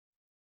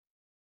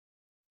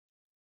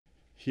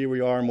Here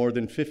we are more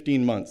than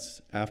 15 months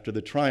after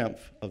the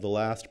triumph of the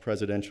last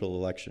presidential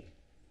election,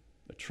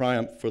 a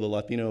triumph for the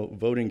Latino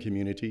voting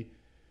community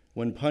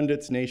when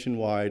pundits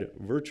nationwide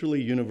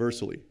virtually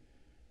universally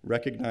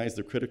recognized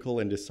the critical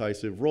and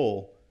decisive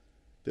role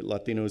that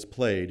Latinos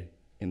played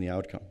in the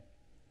outcome.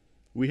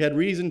 We had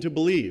reason to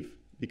believe,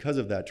 because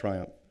of that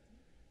triumph,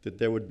 that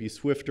there would be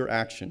swifter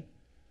action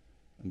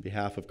on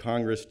behalf of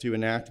Congress to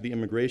enact the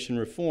immigration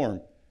reform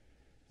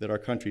that our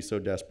country so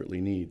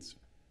desperately needs.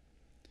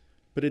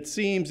 But it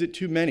seems that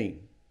too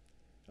many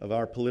of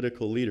our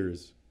political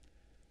leaders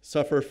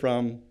suffer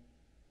from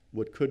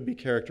what could be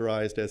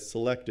characterized as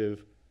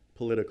selective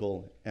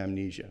political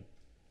amnesia.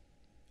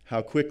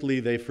 How quickly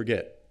they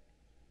forget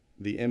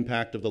the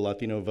impact of the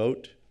Latino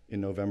vote in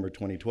November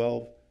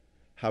 2012,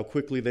 how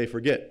quickly they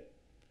forget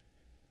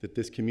that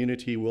this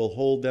community will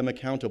hold them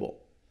accountable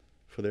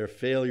for their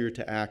failure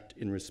to act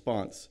in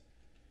response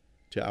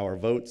to our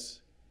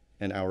votes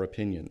and our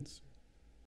opinions.